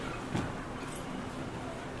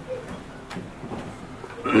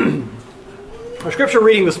Our scripture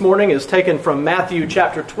reading this morning is taken from Matthew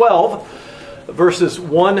chapter 12, verses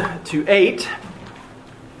 1 to 8.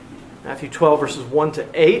 Matthew 12, verses 1 to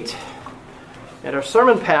 8. And our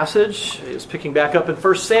sermon passage is picking back up in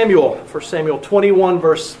 1 Samuel. 1 Samuel 21,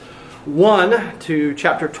 verse 1 to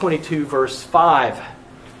chapter 22, verse 5.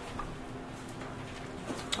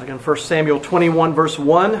 Again, 1 Samuel 21, verse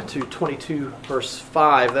 1 to 22, verse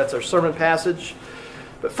 5. That's our sermon passage.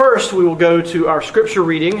 But first, we will go to our scripture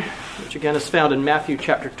reading, which again is found in Matthew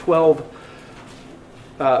chapter 12,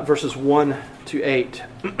 verses 1 to 8.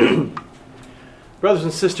 Brothers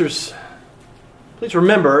and sisters, please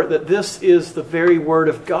remember that this is the very Word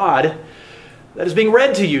of God that is being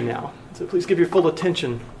read to you now. So please give your full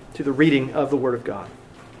attention to the reading of the Word of God.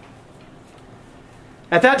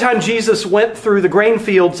 At that time, Jesus went through the grain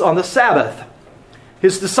fields on the Sabbath.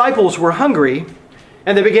 His disciples were hungry,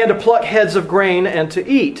 and they began to pluck heads of grain and to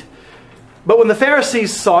eat. But when the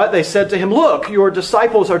Pharisees saw it, they said to him, "Look, your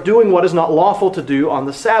disciples are doing what is not lawful to do on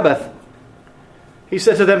the Sabbath." He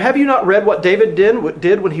said to them, "Have you not read what David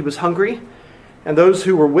did when he was hungry, and those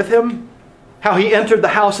who were with him? How he entered the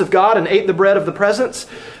house of God and ate the bread of the presence,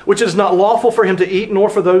 which is not lawful for him to eat, nor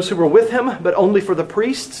for those who were with him, but only for the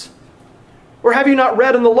priests? Or have you not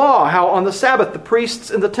read in the law how on the Sabbath the priests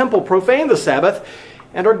in the temple profane the Sabbath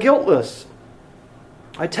and are guiltless?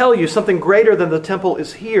 I tell you, something greater than the temple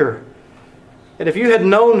is here. And if you had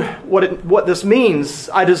known what this means,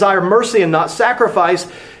 I desire mercy and not sacrifice,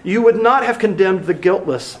 you would not have condemned the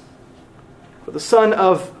guiltless. For the Son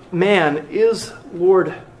of Man is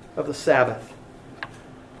Lord of the Sabbath."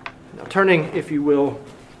 Now turning, if you will,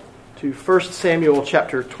 to 1 Samuel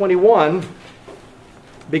chapter 21,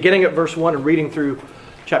 beginning at verse 1 and reading through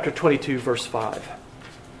chapter 22, verse 5.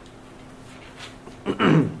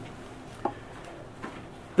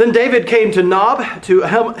 Then David came to Nob, to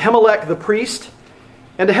Ahimelech the priest,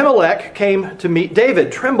 and Ahimelech came to meet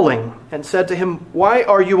David, trembling, and said to him, "Why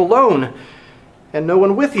are you alone, and no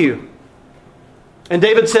one with you?" And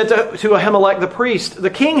David said to Ahimelech the priest, "The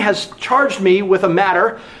king has charged me with a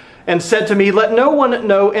matter, and said to me, 'Let no one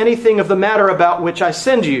know anything of the matter about which I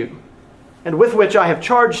send you, and with which I have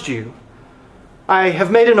charged you. I have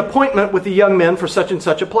made an appointment with the young men for such and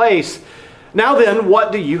such a place. Now then,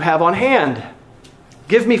 what do you have on hand?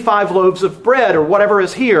 Give me 5 loaves of bread, or whatever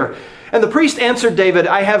is here." And the priest answered David,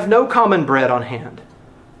 "I have no common bread on hand,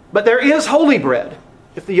 but there is holy bread,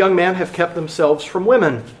 if the young men have kept themselves from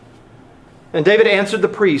women." And David answered the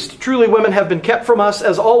priest, "Truly women have been kept from us,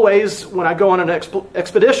 as always when I go on an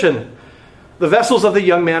expedition. The vessels of the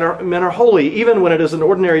young men are holy, even when it is an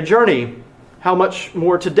ordinary journey. How much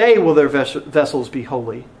more today will their vessels be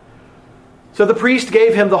holy?" So the priest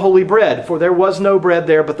gave him the holy bread, for there was no bread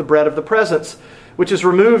there but the bread of the presence, which is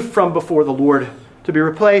removed from before the Lord, to be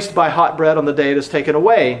replaced by hot bread on the day it is taken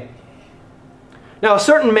away. Now a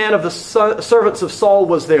certain man of the servants of Saul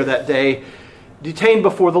was there that day, detained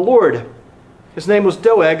before the Lord. His name was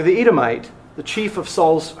Doeg the Edomite, the chief of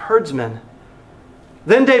Saul's herdsmen.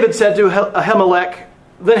 Then David said to Ahimelech,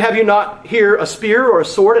 "Then have you not here a spear or a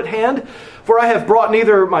sword at hand? For I have brought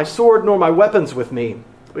neither my sword nor my weapons with me,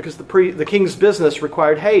 because the king's business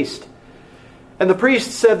required haste." And the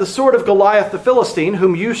priest said, "The sword of Goliath the Philistine,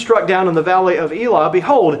 whom you struck down in the valley of Elah,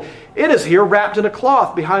 behold, it is here wrapped in a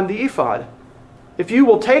cloth behind the ephod. If you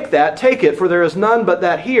will take that, take it, for there is none but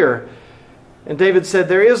that here." And David said,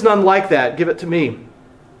 "There is none like that. Give it to me."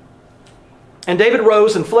 And David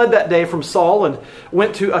rose and fled that day from Saul and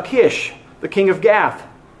went to Achish, the king of Gath.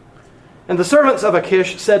 And the servants of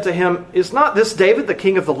Achish said to him, "Is not this David the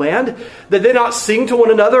king of the land? Did they not sing to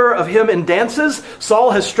one another of him in dances?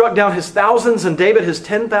 Saul has struck down his thousands and David his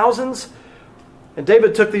 10,000s." And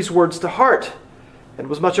David took these words to heart and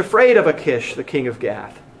was much afraid of Achish, the king of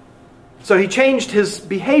Gath. So he changed his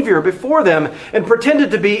behavior before them and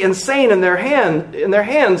pretended to be insane in their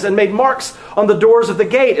hands and made marks on the doors of the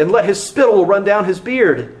gate and let his spittle run down his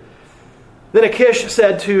beard. Then Achish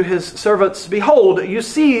said to his servants, "Behold, you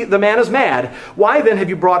see the man is mad. Why then have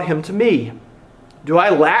you brought him to me? Do I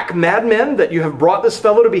lack madmen that you have brought this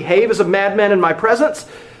fellow to behave as a madman in my presence?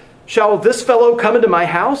 Shall this fellow come into my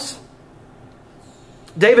house?"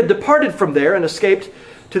 David departed from there and escaped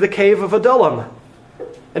to the cave of Adullam.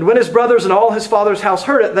 And when his brothers and all his father's house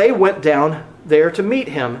heard it, they went down there to meet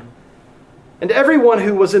him. And everyone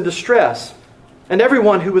who was in distress, and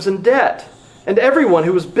everyone who was in debt, and everyone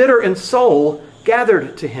who was bitter in soul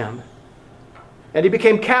gathered to him. And he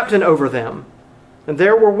became captain over them. And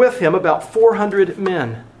there were with him about 400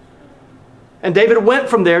 men. And David went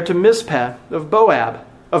from there to Mizpeh of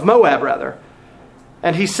Moab.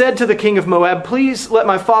 And he said to the king of Moab, "Please let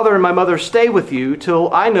my father and my mother stay with you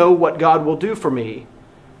till I know what God will do for me."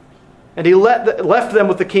 And he left them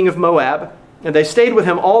with the king of Moab, and they stayed with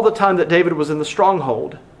him all the time that David was in the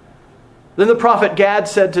stronghold. Then the prophet Gad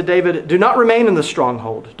said to David, "Do not remain in the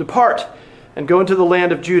stronghold. Depart and go into the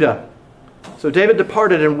land of Judah." So David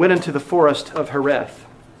departed and went into the forest of Hereth.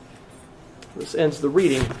 This ends the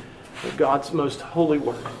reading of God's most holy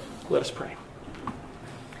word. Let us pray.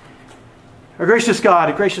 Our gracious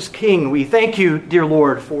God, gracious King, we thank you, dear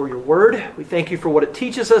Lord, for your word. We thank you for what it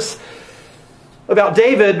teaches us about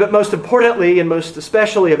David, but most importantly and most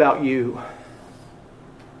especially about you.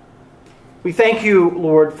 We thank you,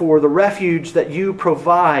 Lord, for the refuge that you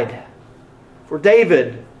provide for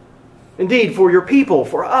David, indeed for your people,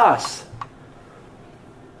 for us.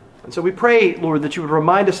 And so we pray, Lord, that you would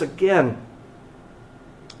remind us again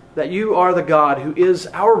that you are the God who is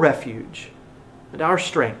our refuge and our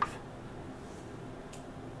strength.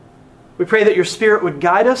 We pray that your Spirit would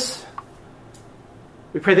guide us.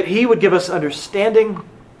 We pray that he would give us understanding.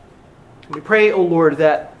 And we pray, O Lord,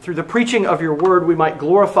 that through the preaching of your word we might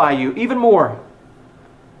glorify you even more.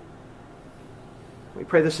 We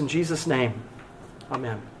pray this in Jesus' name.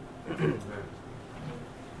 Amen.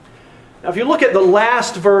 Now, if you look at the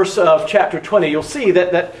last verse of chapter 20, you'll see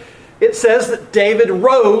that it says that David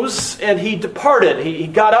rose and he departed. He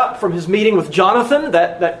got up from his meeting with Jonathan,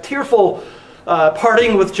 that tearful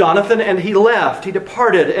parting with Jonathan, and he left. He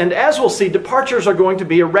departed. And as we'll see, departures are going to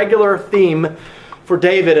be a regular theme for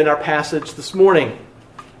David in our passage this morning.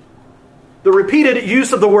 The repeated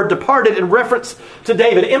use of the word departed in reference to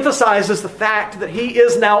David emphasizes the fact that he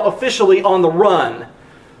is now officially on the run.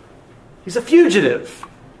 He's a fugitive.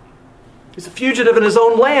 He's a fugitive in his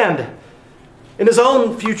own land, in his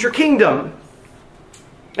own future kingdom.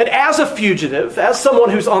 And as a fugitive, as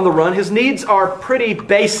someone who's on the run, his needs are pretty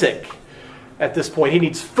basic at this point. He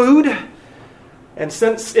needs food, and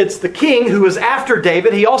since it's the king who is after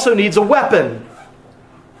David, he also needs a weapon.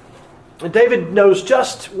 And David knows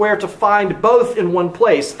just where to find both in one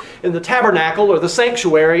place, in the tabernacle or the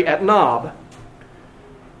sanctuary at Nob.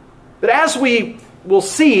 But as we will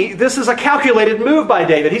see, this is a calculated move by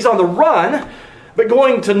David. He's on the run, but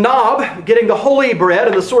going to Nob, getting the holy bread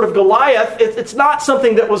and the sword of Goliath, it's not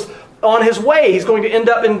something that was on his way. He's going to end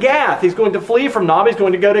up in Gath. He's going to flee from Nob. He's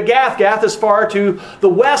going to go to Gath. Gath is far to the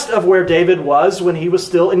west of where David was when he was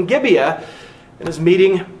still in Gibeah in his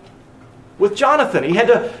meeting with Jonathan. He had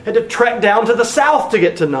to trek down to the south to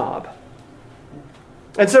get to Nob.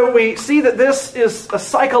 And so we see that this is a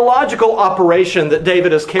psychological operation that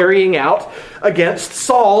David is carrying out against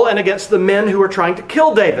Saul and against the men who are trying to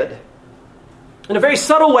kill David. In a very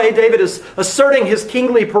subtle way, David is asserting his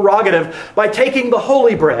kingly prerogative by taking the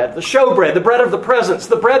holy bread, the showbread, the bread of the presence,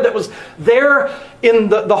 the bread that was there in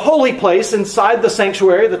the holy place inside the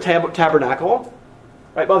sanctuary, the tabernacle,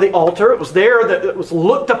 right by the altar. It was there that it was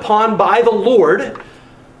looked upon by the Lord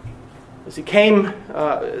as he came,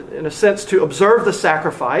 in a sense, to observe the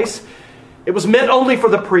sacrifice. It was meant only for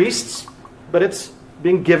the priests, but it's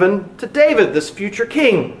being given to David, this future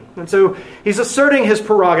king. And so he's asserting his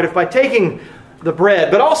prerogative by taking the bread,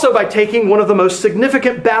 but also by taking one of the most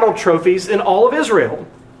significant battle trophies in all of Israel.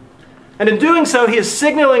 And in doing so, he is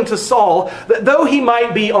signaling to Saul that though he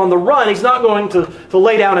might be on the run, he's not going to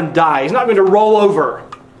lay down and die. He's not going to roll over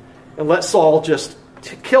and let Saul just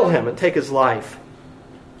kill him and take his life.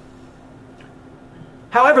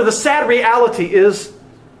 However, the sad reality is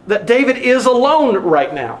that David is alone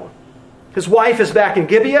right now. His wife is back in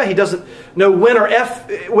Gibeah. He doesn't know when or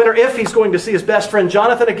if he's going to see his best friend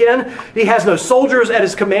Jonathan again. He has no soldiers at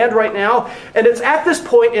his command right now. And it's at this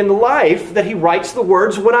point in life that he writes the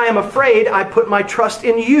words, "When I am afraid, I put my trust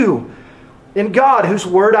in you. In God, whose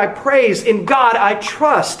word I praise. In God I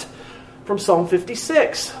trust." From Psalm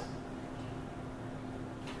 56.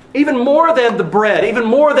 Even more than the bread, even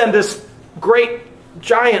more than this great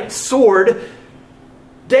giant sword,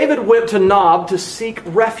 David went to Nob to seek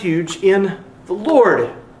refuge in the Lord,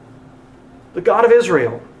 the God of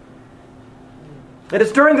Israel. And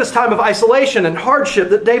it's during this time of isolation and hardship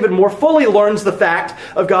that David more fully learns the fact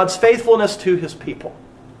of God's faithfulness to his people.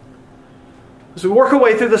 As we work our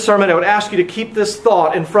way through the sermon, I would ask you to keep this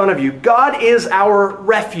thought in front of you. God is our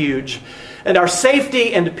refuge, and our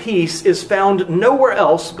safety and peace is found nowhere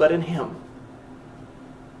else but in Him.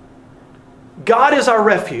 God is our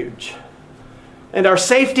refuge, and our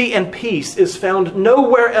safety and peace is found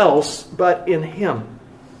nowhere else but in Him.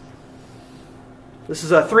 This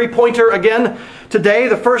is a three-pointer again today.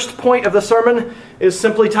 The first point of the sermon is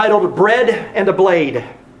simply titled Bread and a Blade.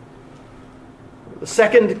 The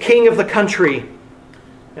second, King of the Country.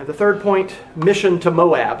 And the third point, Mission to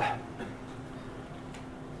Moab.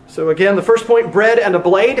 So again, the first point, bread and a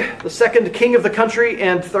blade. The second, King of the Country.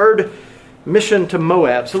 And third, mission to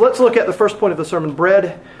Moab. So let's look at the first point of the sermon,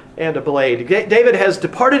 bread and a blade. David has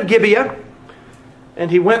departed Gibeah, and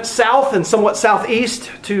he went south and somewhat southeast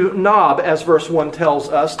to Nob, as verse 1 tells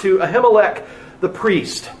us, to Ahimelech the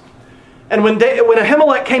priest. And when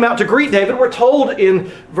Ahimelech came out to greet David, we're told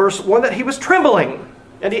in verse 1 that he was trembling.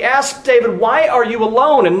 And he asked David, "Why are you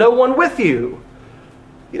alone and no one with you?"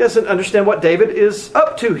 He doesn't understand what David is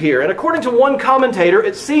up to here. And according to one commentator,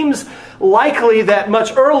 it seems likely that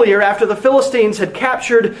much earlier, after the Philistines had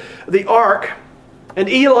captured the ark, and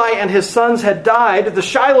Eli and his sons had died, the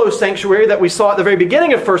Shiloh sanctuary that we saw at the very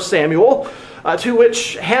beginning of 1 Samuel, to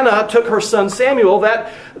which Hannah took her son Samuel,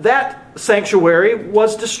 that sanctuary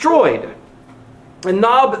was destroyed. And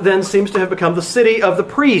Nob then seems to have become the city of the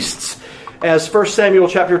priests, as 1 Samuel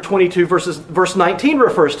chapter 22 verse 19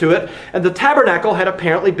 refers to it, and the tabernacle had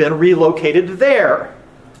apparently been relocated there.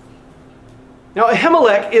 Now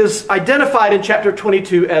Ahimelech is identified in chapter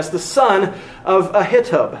 22 as the son of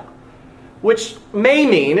Ahitub, which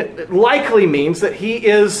likely means that he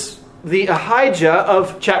is the Ahijah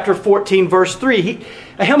of chapter 14 verse 3.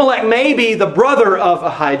 Ahimelech may be the brother of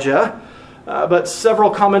Ahijah, but several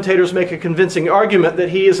commentators make a convincing argument that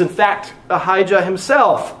he is in fact Ahijah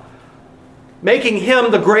himself, making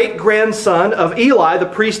him the great-grandson of Eli, the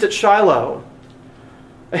priest at Shiloh.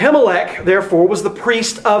 Ahimelech, therefore, was the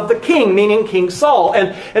priest of the king, meaning King Saul.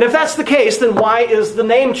 And if that's the case, then why is the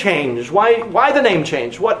name change? Why the name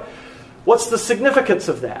change? What's the significance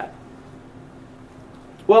of that?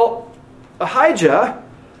 Well, Ahijah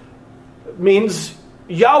means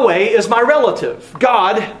Yahweh is my relative.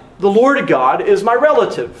 God, the Lord God, is my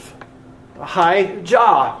relative.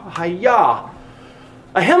 Ahijah.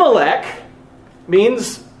 Ahimelech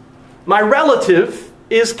means my relative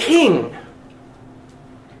is king.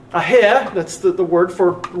 Ahih, that's the word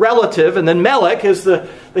for relative, and then Melech is the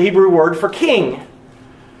Hebrew word for king.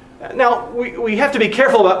 Now, we have to be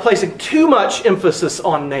careful about placing too much emphasis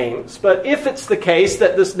on names, but if it's the case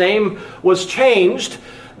that this name was changed,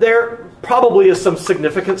 there probably is some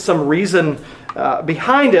significance, some reason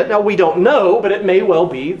behind it. Now, we don't know, but it may well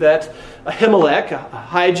be that Ahimelech,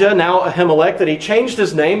 Ahijah, now Ahimelech, that he changed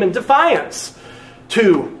his name in defiance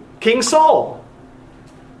to King Saul.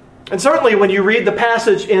 And certainly when you read the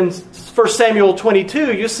passage in 1 Samuel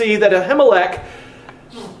 22, you see that Ahimelech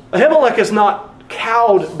is not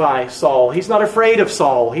cowed by Saul. He's not afraid of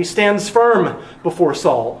Saul. He stands firm before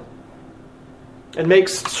Saul and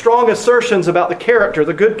makes strong assertions about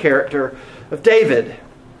the good character of David.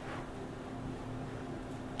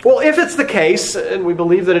 Well, if it's the case, and we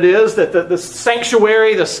believe that it is, that this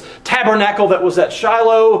sanctuary, this tabernacle that was at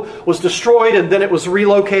Shiloh was destroyed and then it was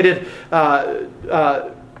relocated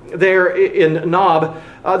there in Nob,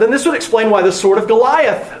 then this would explain why the sword of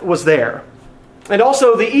Goliath was there. And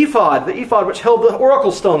also the ephod which held the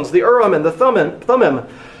oracle stones, the Urim and the Thummim,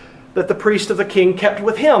 that the priest of the king kept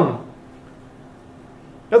with him.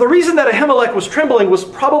 Now the reason that Ahimelech was trembling was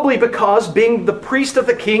probably because, being the priest of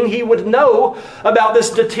the king, he would know about this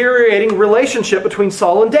deteriorating relationship between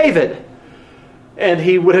Saul and David. And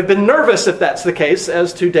he would have been nervous, if that's the case,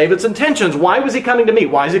 as to David's intentions. Why was he coming to meet?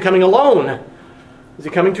 Why is he coming alone? Is he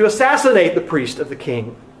coming to assassinate the priest of the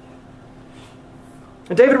king?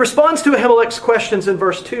 And David responds to Ahimelech's questions in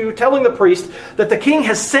verse 2, telling the priest that the king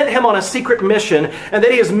has sent him on a secret mission and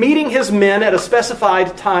that he is meeting his men at a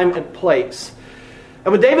specified time and place.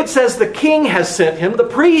 And when David says the king has sent him, the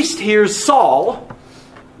priest hears Saul.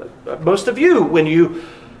 Most of you, when you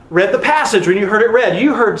read the passage, when you heard it read,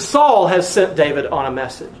 you heard Saul has sent David on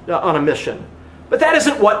a mission. But that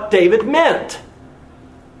isn't what David meant.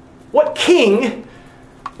 What king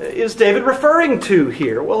is David referring to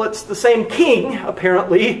here? Well, it's the same king,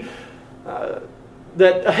 apparently,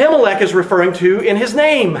 that Ahimelech is referring to in his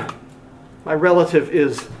name. My relative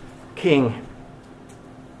is king.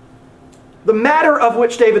 The matter of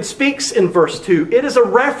which David speaks in verse 2, it is a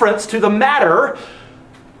reference to the matter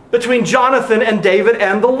between Jonathan and David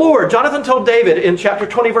and the Lord. Jonathan told David in chapter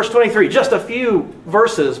 20, verse 23, just a few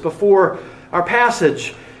verses before our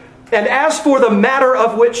passage, "And as for the matter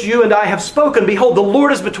of which you and I have spoken, behold, the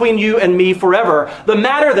Lord is between you and me forever." The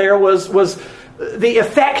matter there was the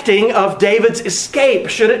effecting of David's escape,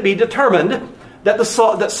 should it be determined that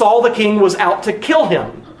Saul the king was out to kill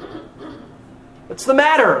him. That's the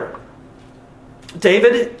matter.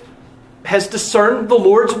 David has discerned the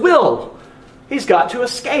Lord's will. He's got to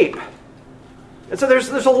escape. And so there's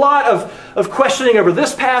a lot of questioning over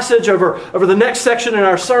this passage, over the next section in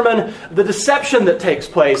our sermon, the deception that takes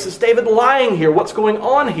place. Is David lying here? What's going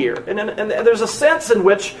on here? And there's a sense in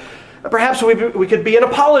which perhaps we could be an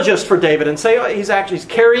apologist for David and say, oh, he's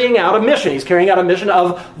carrying out a mission. He's carrying out a mission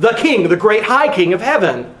of the king, the great high king of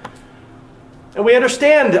heaven. And we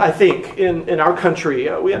understand, I think, in our country,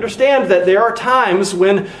 we understand that there are times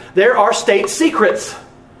when there are state secrets.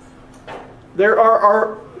 There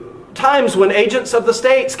are times when agents of the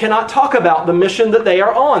states cannot talk about the mission that they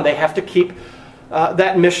are on. They have to keep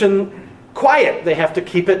that mission quiet. They have to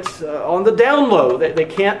keep it on the down low. They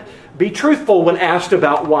can't be truthful when asked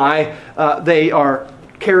about why they are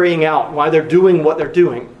carrying out, why they're doing what they're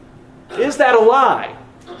doing. Is that a lie?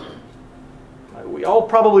 We all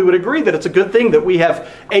probably would agree that it's a good thing that we have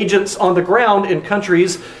agents on the ground in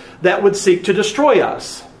countries that would seek to destroy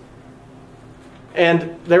us.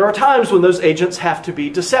 And there are times when those agents have to be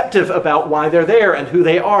deceptive about why they're there and who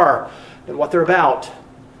they are and what they're about.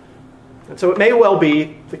 And so it may well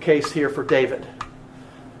be the case here for David.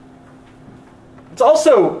 It's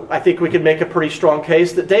also, I think we could make a pretty strong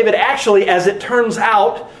case that David actually, as it turns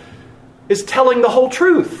out, is telling the whole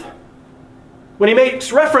truth. When he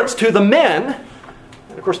makes reference to the men,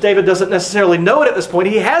 and of course David doesn't necessarily know it at this point,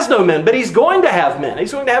 he has no men, but he's going to have men.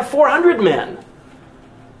 He's going to have 400 men.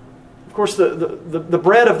 Of course, the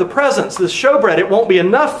bread of the presence, this showbread, it won't be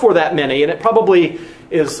enough for that many, and it probably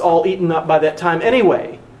is all eaten up by that time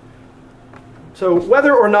anyway. So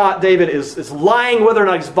whether or not David is lying, whether or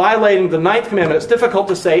not he's violating the 9th commandment, it's difficult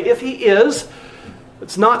to say. If he is,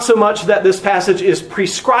 it's not so much that this passage is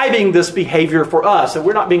prescribing this behavior for us, and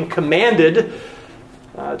we're not being commanded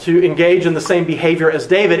to engage in the same behavior as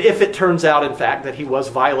David. If it turns out, in fact, that he was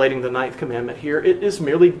violating the 9th commandment here, it is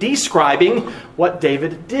merely describing what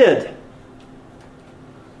David did.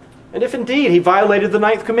 And if indeed he violated the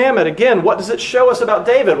 9th commandment, again, what does it show us about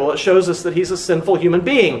David? Well, it shows us that he's a sinful human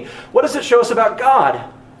being. What does it show us about God?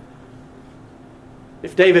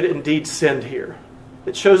 If David indeed sinned here,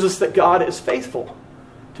 it shows us that God is faithful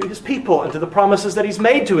to his people and to the promises that he's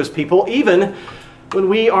made to his people, even when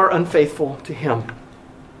we are unfaithful to him.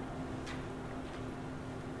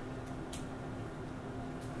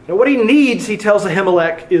 Now, what he needs, he tells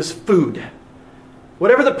Ahimelech, is food.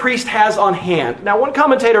 Whatever the priest has on hand. Now, one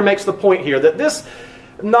commentator makes the point here that this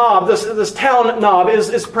Nob, this town Nob,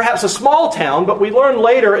 is perhaps a small town, but we learn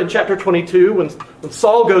later in chapter 22, when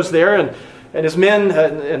Saul goes there and his men,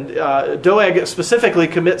 and Doeg specifically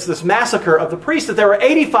commits this massacre of the priests, that there were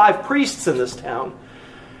 85 priests in this town.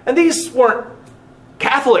 And these weren't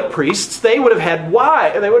Catholic priests. They would have had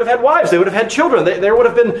wives. They would have had children. There would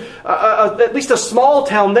have been at least a small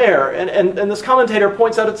town there. And this commentator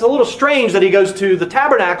points out it's a little strange that he goes to the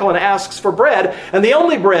tabernacle and asks for bread, and the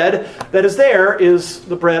only bread that is there is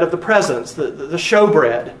the bread of the presence, the show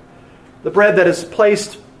bread, the bread that is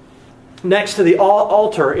placed next to the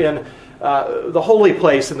altar in the holy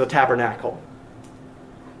place in the tabernacle.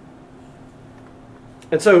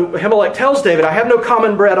 And so Ahimelech tells David, I have no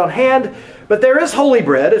common bread on hand, but there is holy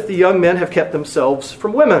bread if the young men have kept themselves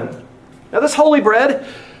from women. Now this holy bread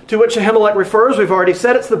to which Ahimelech refers, we've already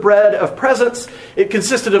said it's the bread of presence. It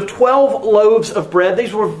consisted of 12 loaves of bread.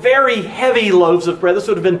 These were very heavy loaves of bread. This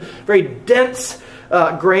would have been very dense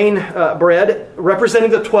grain bread,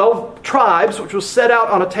 representing the 12 tribes, which was set out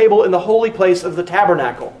on a table in the holy place of the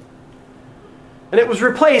tabernacle. And it was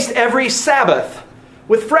replaced every Sabbath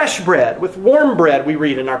with fresh bread, with warm bread, we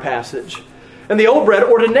read in our passage. And the old bread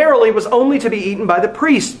ordinarily was only to be eaten by the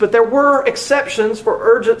priest, but there were exceptions for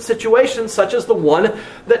urgent situations such as the one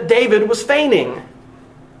that David was feigning.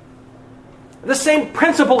 The same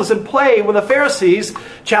principle is in play when the Pharisees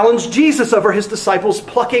challenged Jesus over his disciples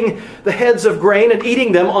plucking the heads of grain and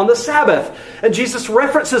eating them on the Sabbath. And Jesus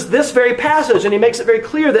references this very passage, and he makes it very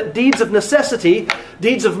clear that deeds of necessity,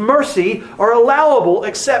 deeds of mercy, are allowable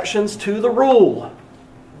exceptions to the rule.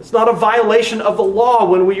 It's not a violation of the law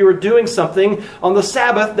when we are doing something on the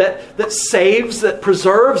Sabbath that saves, that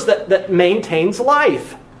preserves, that maintains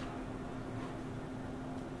life.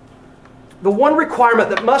 The one requirement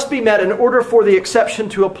that must be met in order for the exception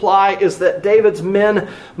to apply is that David's men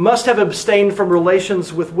must have abstained from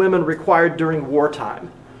relations with women required during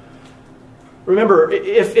wartime. Remember,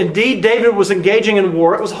 if indeed David was engaging in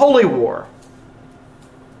war, it was holy war.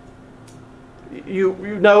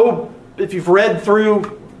 You know, if you've read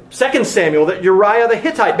through 2 Samuel, that Uriah the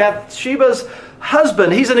Hittite, Bathsheba's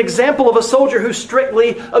husband, he's an example of a soldier who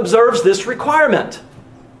strictly observes this requirement.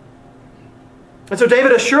 And so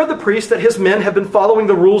David assured the priest that his men have been following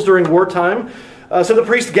the rules during wartime. So the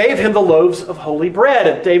priest gave him the loaves of holy bread.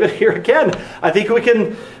 And David, here again, I think we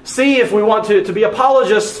can see, if we want to be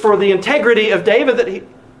apologists for the integrity of David, that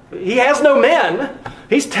he has no men.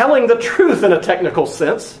 He's telling the truth in a technical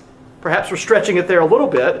sense. Perhaps we're stretching it there a little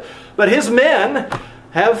bit. But his men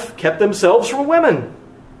have kept themselves from women.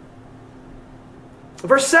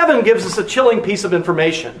 Verse 7 gives us a chilling piece of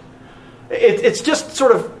information. It's just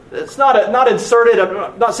sort of It's not inserted.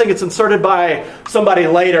 I'm not saying it's inserted by somebody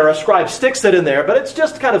later. A scribe sticks it in there, but it's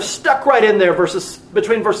just kind of stuck right in there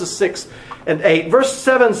between verses 6 and 8. Verse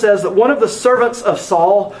 7 says that one of the servants of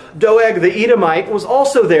Saul, Doeg the Edomite, was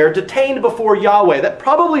also there, detained before Yahweh. That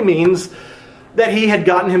probably means that he had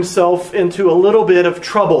gotten himself into a little bit of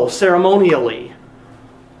trouble ceremonially.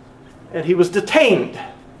 And he was detained.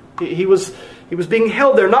 He was being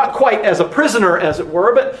held there, not quite as a prisoner, as it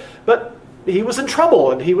were, but he was in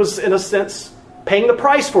trouble, and he was, in a sense, paying the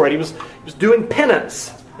price for it. He was doing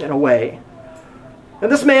penance, in a way.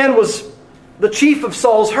 And this man was the chief of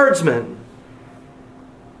Saul's herdsmen.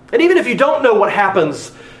 And even if you don't know what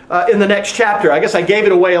happens in the next chapter, I guess I gave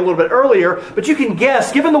it away a little bit earlier, but you can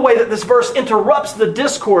guess, given the way that this verse interrupts the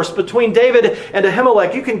discourse between David and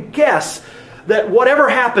Ahimelech, you can guess that whatever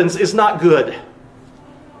happens is not good.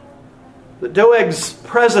 That Doeg's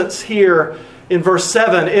presence here in verse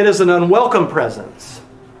 7, it is an unwelcome presence.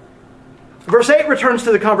 Verse 8 returns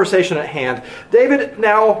to the conversation at hand. David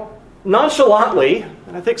now nonchalantly,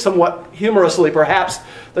 and I think somewhat humorously perhaps,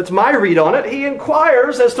 that's my read on it, he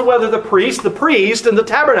inquires as to whether the priest in the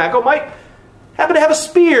tabernacle might happen to have a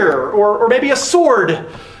spear or maybe a sword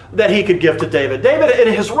that he could give to David. David,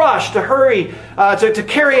 in his rush to hurry to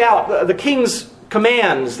carry out the king's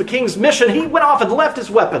commands, the king's mission, he went off and left his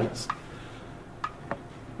weapons.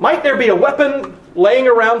 Might there be a weapon laying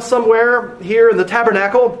around somewhere here in the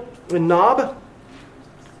tabernacle in Nob?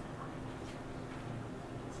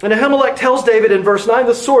 And Ahimelech tells David in verse 9,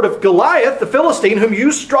 the sword of Goliath, the Philistine, whom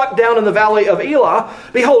you struck down in the valley of Elah,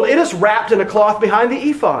 behold, it is wrapped in a cloth behind the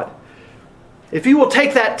ephod. If you will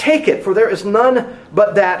take that, take it, for there is none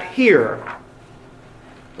but that here.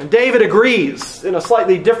 And David agrees in a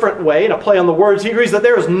slightly different way, in a play on the words. He agrees that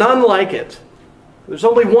there is none like it. There's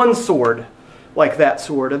only one sword like that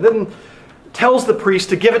sword. And then tells the priest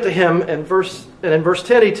to give it to him. And in verse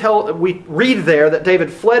 10, we read there that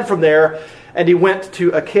David fled from there and he went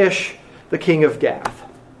to Achish, the king of Gath.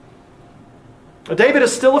 Now, David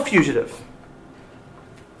is still a fugitive,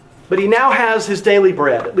 but he now has his daily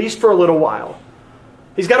bread, at least for a little while.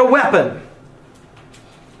 He's got a weapon.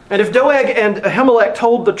 And if Doeg and Ahimelech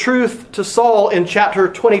told the truth to Saul in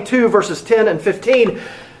chapter 22, verses 10 and 15,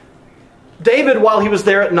 David, while he was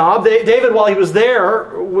there at Nob, while he was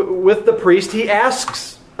there with the priest, he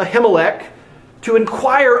asks Ahimelech to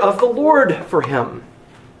inquire of the Lord for him.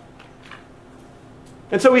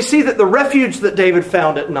 And so we see that the refuge that David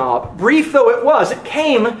found at Nob, brief though it was, it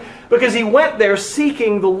came because he went there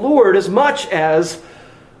seeking the Lord as much as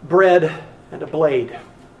bread and a blade.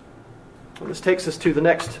 And this takes us to the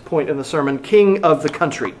next point in the sermon, king of the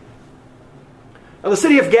country. Now, the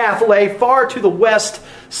city of Gath lay far to the west,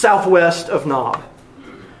 southwest of Nob.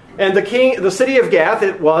 And the city of Gath,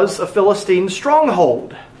 it was a Philistine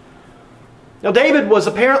stronghold. Now, David was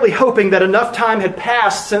apparently hoping that enough time had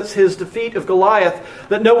passed since his defeat of Goliath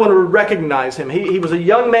that no one would recognize him. He was a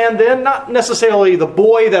young man then, not necessarily the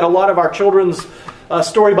boy that a lot of our children's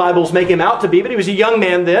story Bibles make him out to be, but he was a young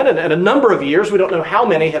man then, and a number of years, we don't know how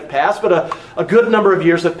many have passed, but a good number of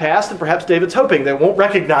years have passed, and perhaps David's hoping they won't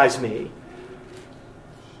recognize me.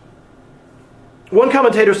 One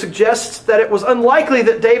commentator suggests that it was unlikely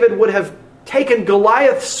that David would have taken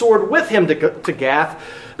Goliath's sword with him to Gath,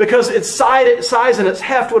 because its size and its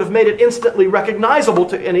heft would have made it instantly recognizable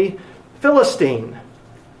to any Philistine.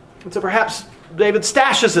 And so perhaps David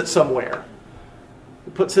stashes it somewhere.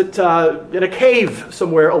 He puts it in a cave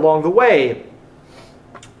somewhere along the way.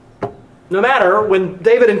 No matter, when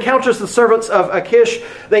David encounters the servants of Achish,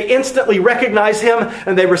 they instantly recognize him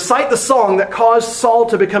and they recite the song that caused Saul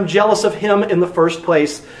to become jealous of him in the first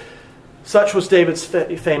place. Such was David's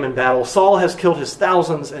fame in battle. Saul has killed his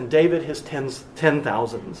thousands and David his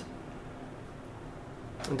 10,000s.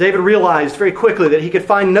 And David realized very quickly that he could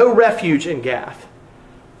find no refuge in Gath.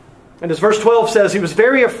 And as verse 12 says, he was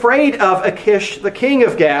very afraid of Achish, the king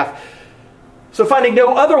of Gath. So finding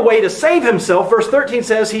no other way to save himself, verse 13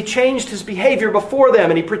 says, he changed his behavior before them,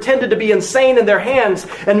 and he pretended to be insane in their hands,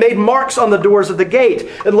 and made marks on the doors of the gate,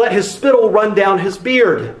 and let his spittle run down his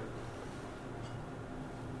beard.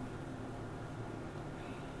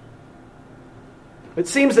 It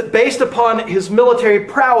seems that based upon his military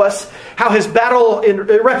prowess, how his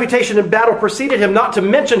reputation in battle preceded him, not to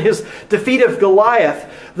mention his defeat of Goliath,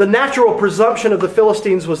 the natural presumption of the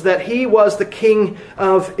Philistines was that he was the king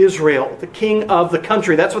of Israel, the king of the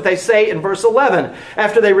country. That's what they say in verse 11.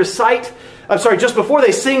 After they just before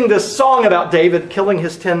they sing this song about David killing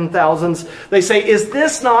his 10,000s, they say, "Is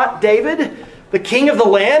this not David, the king of the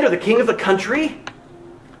land or the king of the country?"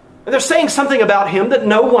 And they're saying something about him that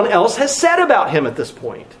no one else has said about him at this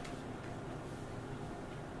point.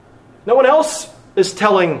 No one else is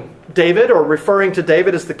telling David, or referring to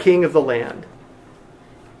David as the king of the land.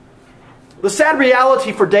 The sad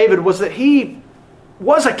reality for David was that he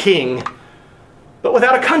was a king, but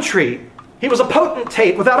without a country. He was a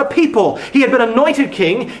potentate without a people. He had been anointed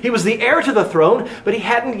king. He was the heir to the throne, but he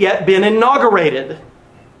hadn't yet been inaugurated.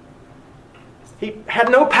 He had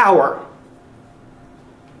no power.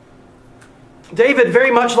 David, very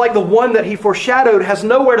much like the one that he foreshadowed, has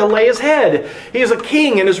nowhere to lay his head. He is a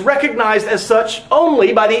king and is recognized as such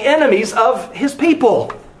only by the enemies of his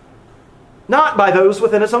people, not by those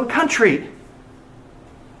within his own country.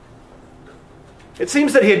 It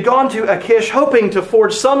seems that he had gone to Achish hoping to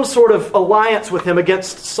forge some sort of alliance with him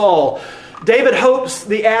against Saul. David hopes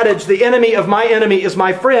the adage, "the enemy of my enemy is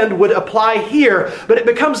my friend," would apply here, but it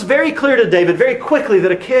becomes very clear to David very quickly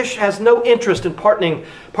that Achish has no interest in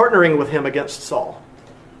partnering with him against Saul.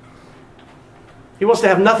 He wants to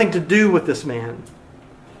have nothing to do with this man.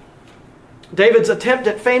 David's attempt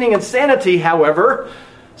at feigning insanity, however,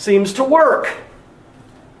 seems to work.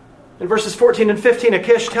 In verses 14 and 15,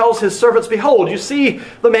 Achish tells his servants, "Behold, you see,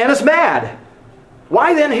 the man is mad.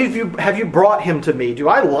 Why then have you brought him to me? Do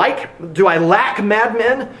I lack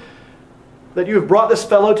madmen, that you have brought this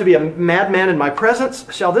fellow to be a madman in my presence?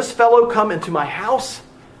 Shall this fellow come into my house?"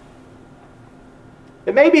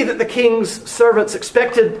 It may be that the king's servants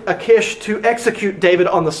expected Achish to execute David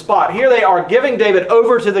on the spot. Here they are, giving David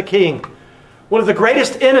over to the king, one of the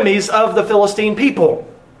greatest enemies of the Philistine people.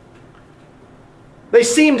 They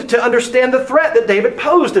seemed to understand the threat that David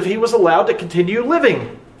posed if he was allowed to continue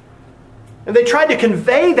living. And they tried to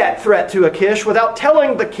convey that threat to Achish without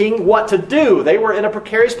telling the king what to do. They were in a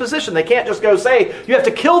precarious position. They can't just go say, "You have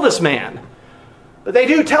to kill this man." But they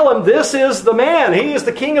do tell him, "This is the man. He is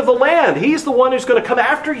the king of the land. He's the one who's going to come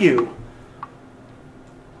after you."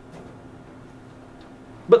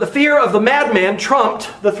 But the fear of the madman trumped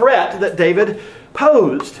the threat that David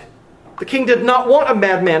posed. The king did not want a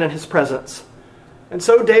madman in his presence. And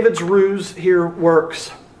so David's ruse here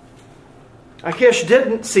works. Achish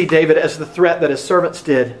didn't see David as the threat that his servants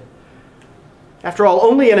did. After all,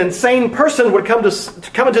 only an insane person would come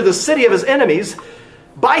into the city of his enemies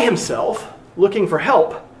by himself, looking for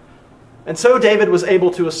help. And so David was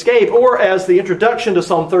able to escape. Or as the introduction to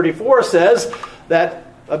Psalm 34 says, that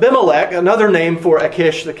Abimelech, another name for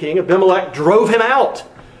Achish the king, Abimelech drove him out.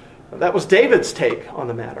 That was David's take on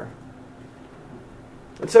the matter.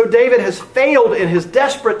 And so David has failed in his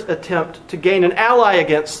desperate attempt to gain an ally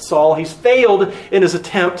against Saul. He's failed in his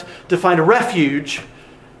attempt to find a refuge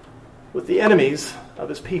with the enemies of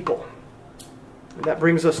his people. And that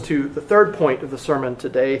brings us to the third point of the sermon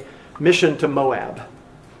today, mission to Moab.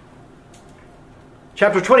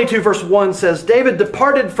 Chapter 22, verse 1 says, "David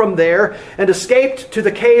departed from there and escaped to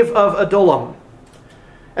the cave of Adullam.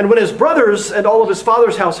 And when his brothers and all of his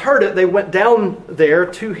father's house heard it, they went down there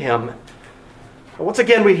to him." Once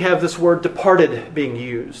again, we have this word departed being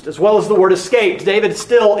used, as well as the word escaped. David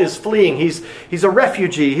still is fleeing. He's a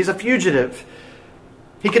refugee. He's a fugitive.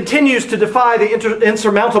 He continues to defy the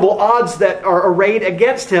insurmountable odds that are arrayed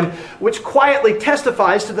against him, which quietly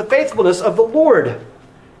testifies to the faithfulness of the Lord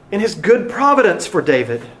in his good providence for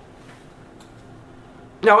David.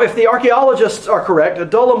 Now, if the archaeologists are correct,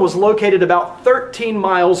 Adullam was located about 13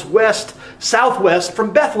 miles southwest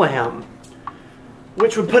from Bethlehem,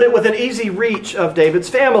 which would put it within easy reach of David's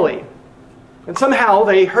family. And somehow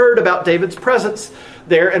they heard about David's presence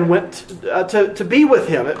there and went to be with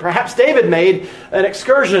him. Perhaps David made an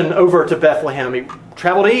excursion over to Bethlehem. He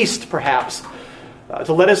traveled east, perhaps,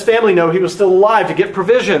 to let his family know he was still alive, to get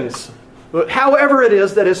provisions. But however it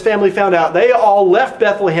is that his family found out, they all left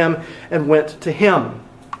Bethlehem and went to him.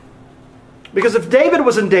 Because if David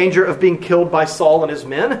was in danger of being killed by Saul and his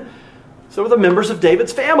men, so were the members of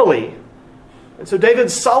David's family. And so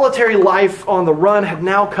David's solitary life on the run had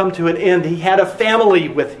now come to an end. He had a family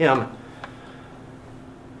with him.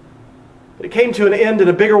 But it came to an end in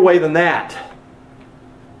a bigger way than that.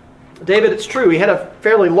 David, it's true, he had a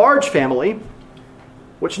fairly large family,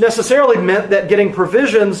 which necessarily meant that getting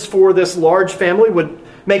provisions for this large family would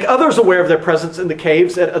make others aware of their presence in the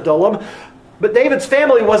caves at Adullam. But David's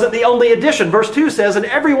family wasn't the only addition. Verse 2 says, "And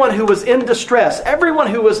everyone who was in distress, everyone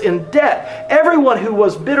who was in debt, everyone who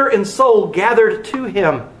was bitter in soul gathered to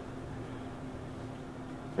him.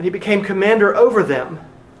 And he became commander over them.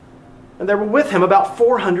 And there were with him about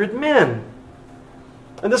 400 men."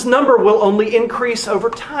 And this number will only increase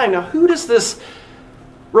over time. Now, who does this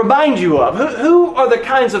remind you of? Who are the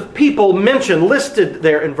kinds of people mentioned, listed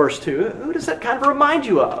there in verse 2? Who does that kind of remind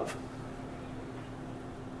you of?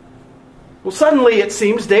 Well, suddenly it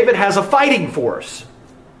seems David has a fighting force.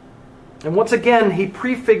 And once again, he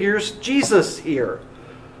prefigures Jesus here.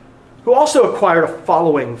 who also acquired a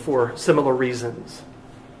following for similar reasons.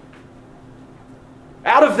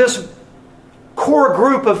 Out of this core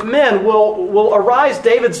group of men will arise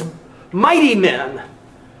David's mighty men.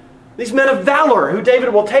 These men of valor who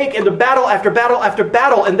David will take into battle after battle after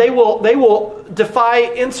battle, and they will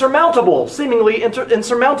defy seemingly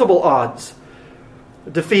insurmountable odds,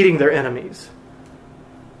 defeating their enemies.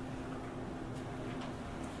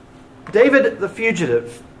 David the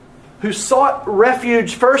fugitive, who sought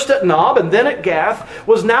refuge first at Nob and then at Gath,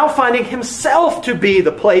 was now finding himself to be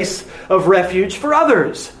the place of refuge for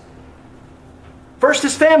others. First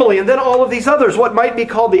his family, and then all of these others, what might be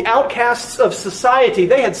called the outcasts of society.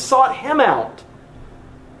 They had sought him out.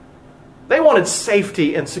 They wanted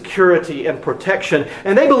safety and security and protection,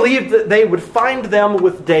 and they believed that they would find them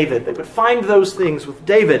with David. They would find those things with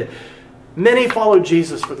David. Many followed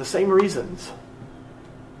Jesus for the same reasons.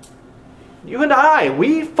 You and I,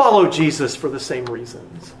 we follow Jesus for the same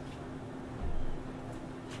reasons.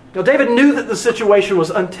 Now, David knew that the situation was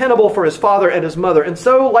untenable for his father and his mother, and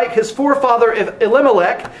so, like his forefather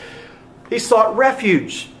Elimelech, he sought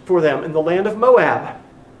refuge for them in the land of Moab.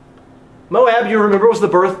 Moab, you remember, was the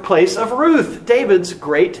birthplace of Ruth, David's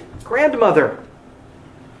great-grandmother.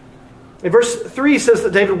 In verse 3 says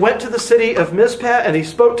that David went to the city of Mizpah, and he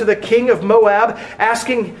spoke to the king of Moab,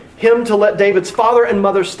 asking him to let David's father and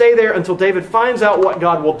mother stay there until David finds out what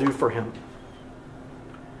God will do for him.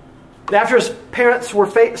 After his parents were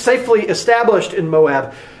safely established in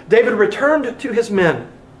Moab, David returned to his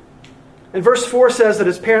men. And verse 4 says that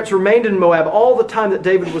his parents remained in Moab all the time that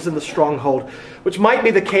David was in the stronghold, which might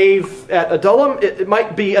be the cave at Adullam. It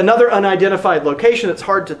might be another unidentified location. It's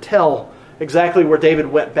hard to tell exactly where David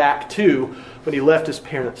went back to when he left his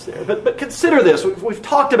parents there. But consider this. We've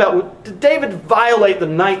talked about, did David violate the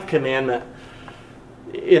 9th commandment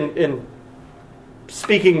in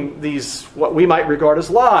speaking these, what we might regard as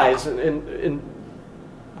lies, and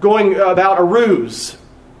going about a ruse,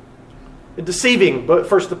 and deceiving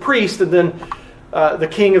first the priest and then the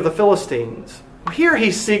king of the Philistines? Here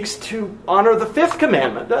he seeks to honor the 5th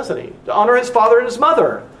commandment, doesn't he? To honor his father and his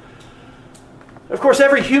mother. Of course,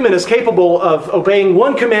 every human is capable of obeying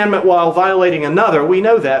one commandment while violating another. We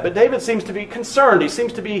know that. But David seems to be concerned. He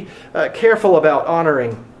seems to be careful about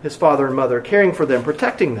honoring his father and mother, caring for them,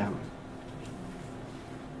 protecting them.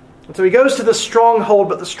 And so he goes to the stronghold,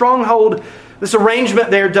 but the stronghold, this arrangement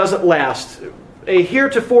there doesn't last. A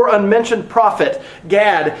heretofore unmentioned prophet,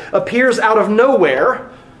 Gad, appears out of nowhere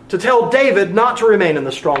to tell David not to remain in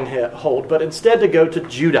the stronghold, but instead to go to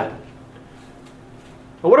Judah.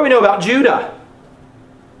 Well, what do we know about Judah?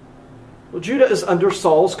 Well, Judah is under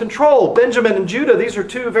Saul's control. Benjamin and Judah, these are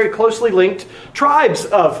two very closely linked tribes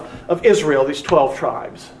of Israel, these 12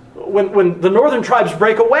 tribes. When the northern tribes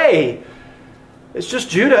break away, it's just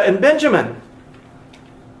Judah and Benjamin.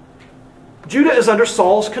 Judah is under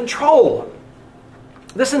Saul's control.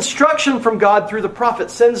 This instruction from God through the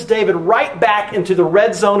prophet sends David right back into the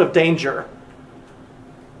red zone of danger.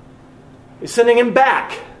 He's sending him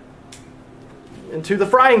back into the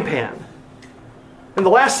frying pan. And the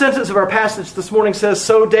last sentence of our passage this morning says,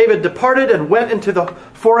 "So David departed and went into the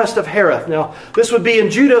forest of Hereth." Now, this would be in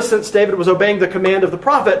Judah since David was obeying the command of the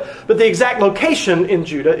prophet, but the exact location in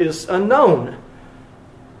Judah is unknown.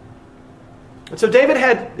 And so David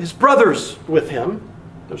had his brothers with him.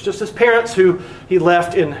 It was just his parents who he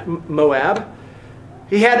left in Moab.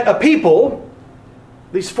 He had a people,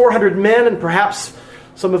 these 400 men, and perhaps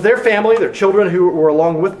some of their family, their children who were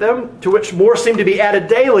along with them, to which more seemed to be added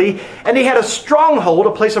daily. And he had a stronghold,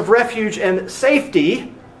 a place of refuge and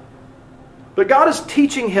safety. But God is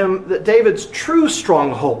teaching him that David's true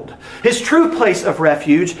stronghold, his true place of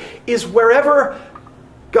refuge, is wherever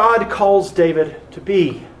God calls David to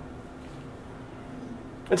be.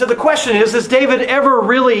 And so the question is David ever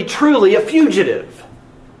really, truly a fugitive?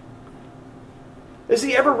 Is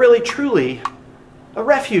he ever really, truly a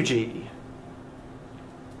refugee?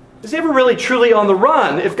 Is he ever really, truly on the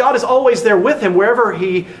run if God is always there with him wherever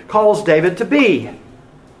he calls David to be?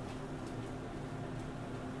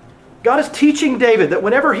 God is teaching David that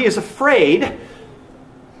whenever he is afraid,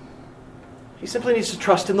 he simply needs to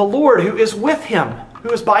trust in the Lord who is with him,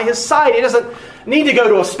 who is by his side. He doesn't need to go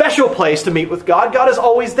to a special place to meet with God. God is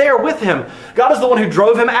always there with him. God is the one who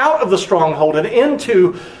drove him out of the stronghold and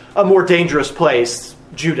into a more dangerous place,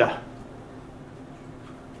 Judah.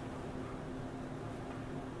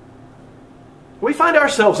 We find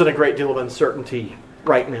ourselves in a great deal of uncertainty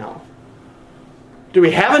right now. Do we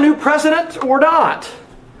have a new president or not?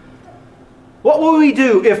 What will we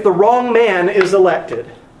do if the wrong man is elected?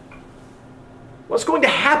 What's going to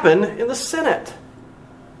happen in the Senate?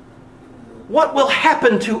 What will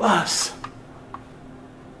happen to us?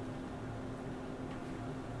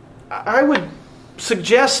 I would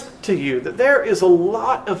suggest to you that there is a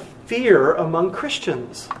lot of fear among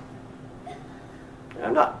Christians.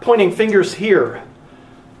 I'm not pointing fingers here.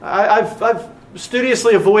 I've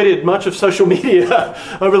studiously avoided much of social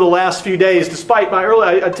media over the last few days, despite my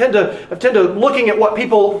early. I tend to looking at what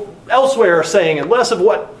people elsewhere are saying and less of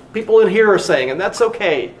what people in here are saying, and that's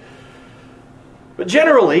okay. But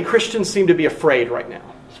generally, Christians seem to be afraid right now.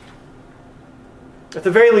 At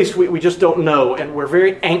the very least, we just don't know, and we're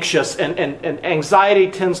very anxious, and anxiety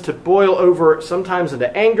tends to boil over sometimes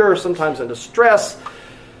into anger, sometimes into stress,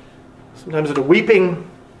 sometimes into weeping.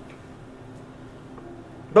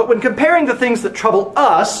 But when comparing the things that trouble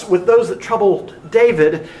us with those that troubled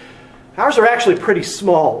David, ours are actually pretty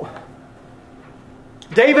small.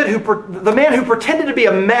 David, the man who pretended to be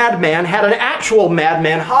a madman, had an actual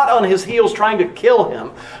madman hot on his heels trying to kill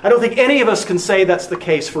him. I don't think any of us can say that's the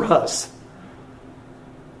case for us.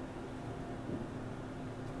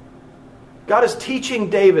 God is teaching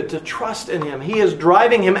David to trust in him. He is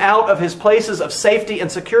driving him out of his places of safety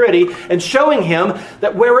and security and showing him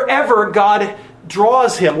that wherever God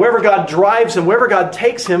draws him, wherever God drives him, wherever God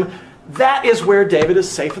takes him, that is where David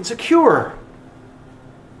is safe and secure.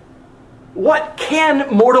 What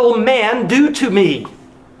can mortal man do to me?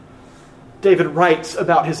 David writes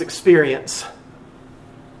about his experience.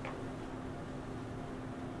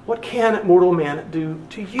 What can mortal man do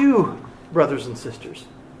to you, brothers and sisters?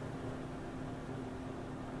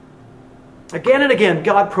 Again and again,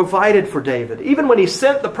 God provided for David. Even when he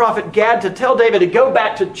sent the prophet Gad to tell David to go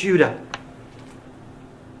back to Judah,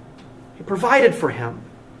 he provided for him.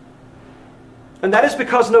 And that is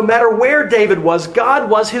because no matter where David was, God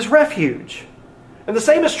was his refuge. And the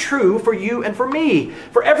same is true for you and for me,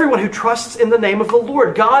 for everyone who trusts in the name of the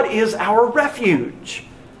Lord. God is our refuge.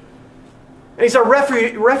 And He's our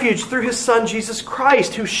refuge through His Son, Jesus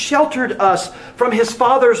Christ, who sheltered us from His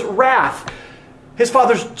Father's wrath, His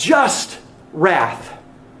Father's just wrath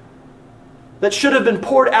that should have been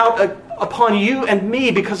poured out upon you and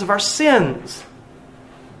me because of our sins.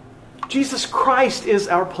 Jesus Christ is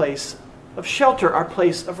our place of shelter, our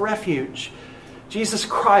place of refuge. Jesus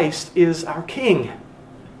Christ is our King.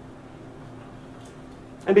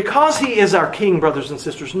 And because He is our King, brothers and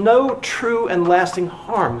sisters, no true and lasting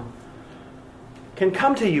harm can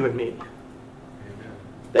come to you and me.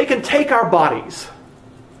 They can take our bodies.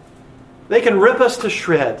 They can rip us to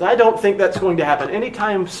shreds. I don't think that's going to happen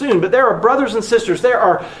anytime soon. But there are brothers and sisters, there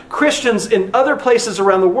are Christians in other places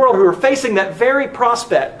around the world who are facing that very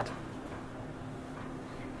prospect.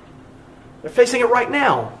 They're facing it right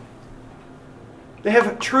now. They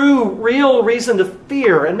have true, real reason to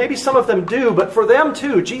fear, and maybe some of them do, but for them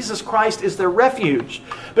too, Jesus Christ is their refuge,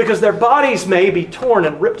 because their bodies may be torn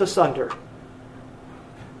and ripped asunder.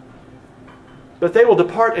 But they will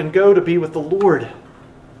depart and go to be with the Lord.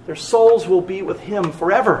 Their souls will be with Him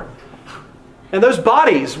forever. And those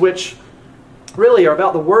bodies, which really are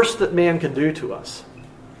about the worst that man can do to us,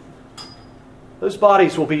 those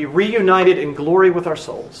bodies will be reunited in glory with our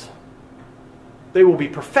souls. They will be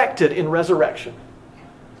perfected in resurrection.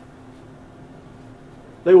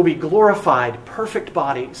 They will be glorified, perfect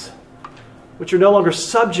bodies, which are no longer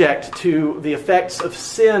subject to the effects of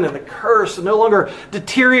sin and the curse, and no longer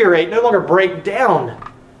deteriorate, no longer break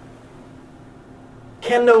down,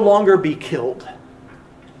 can no longer be killed.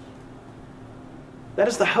 That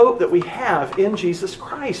is the hope that we have in Jesus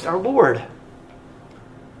Christ, our Lord.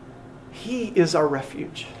 He is our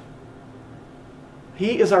refuge.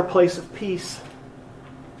 He is our place of peace.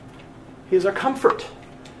 He is our comfort.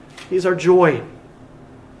 He is our joy.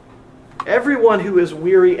 Everyone who is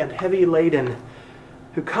weary and heavy laden,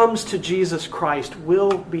 who comes to Jesus Christ,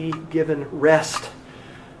 will be given rest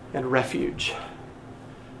and refuge.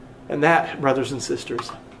 And that, brothers and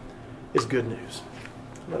sisters, is good news.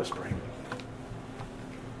 Let us pray.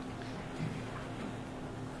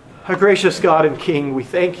 Our gracious God and King, we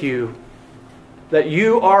thank You that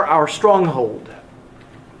You are our stronghold.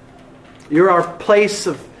 You're our place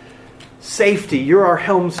of safety. You're our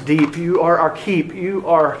Helm's Deep. You are our keep. You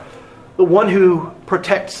are the one who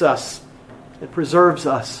protects us and preserves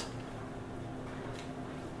us.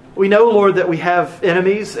 We know, Lord, that we have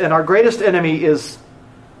enemies, and our greatest enemy is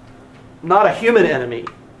not a human enemy.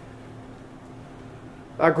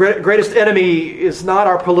 Our greatest enemy is not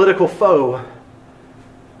our political foe.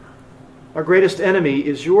 Our greatest enemy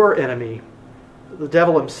is Your enemy, the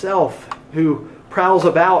devil himself, who prowls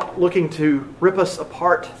about looking to rip us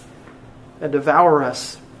apart and devour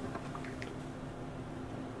us.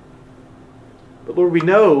 But Lord, we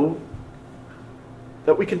know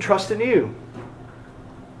that we can trust in You.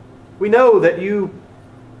 We know that You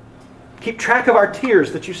keep track of our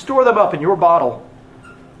tears, that You store them up in Your bottle.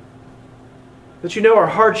 that you know our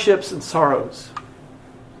hardships and sorrows.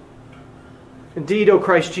 Indeed, O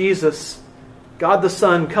Christ Jesus, God the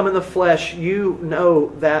Son, come in the flesh, you know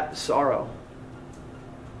that sorrow.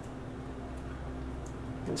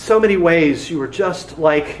 In so many ways, you are just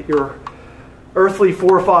like your earthly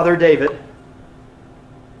forefather David,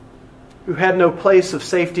 who had no place of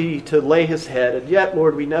safety to lay his head. And yet,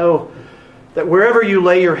 Lord, we know that wherever you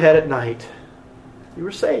lay your head at night, you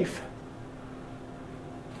are safe.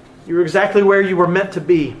 You are exactly where you were meant to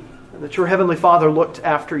be, and that your Heavenly Father looked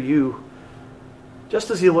after you just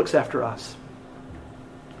as He looks after us.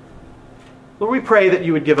 Lord, we pray that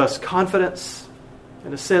you would give us confidence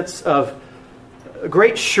and a sense of a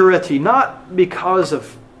great surety, not because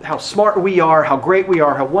of how smart we are, how great we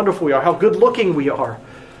are, how wonderful we are, how good looking we are,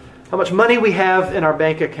 how much money we have in our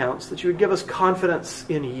bank accounts, that you would give us confidence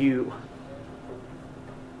in you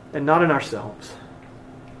and not in ourselves.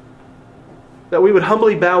 That we would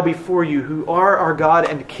humbly bow before you, who are our God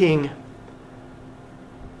and King,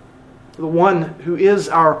 the one who is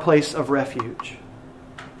our place of refuge.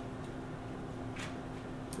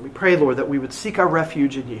 We pray, Lord, that we would seek our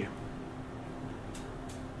refuge in you.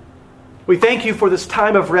 We thank you for this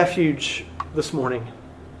time of refuge this morning.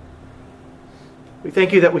 We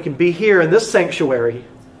thank you that we can be here in this sanctuary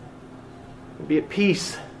and be at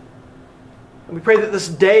peace. And we pray that this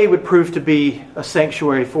day would prove to be a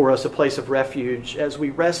sanctuary for us, a place of refuge, as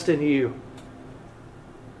we rest in you,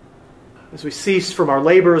 as we cease from our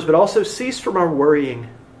labors, but also cease from our worrying,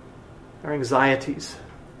 our anxieties,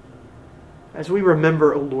 as we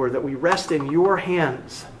remember, O Lord, that we rest in your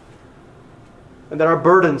hands and that our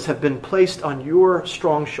burdens have been placed on your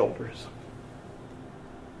strong shoulders.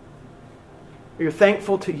 We are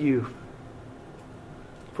thankful to you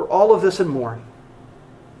for all of this and more.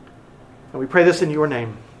 And we pray this in your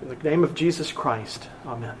name, in the name of Jesus Christ.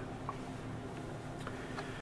 Amen.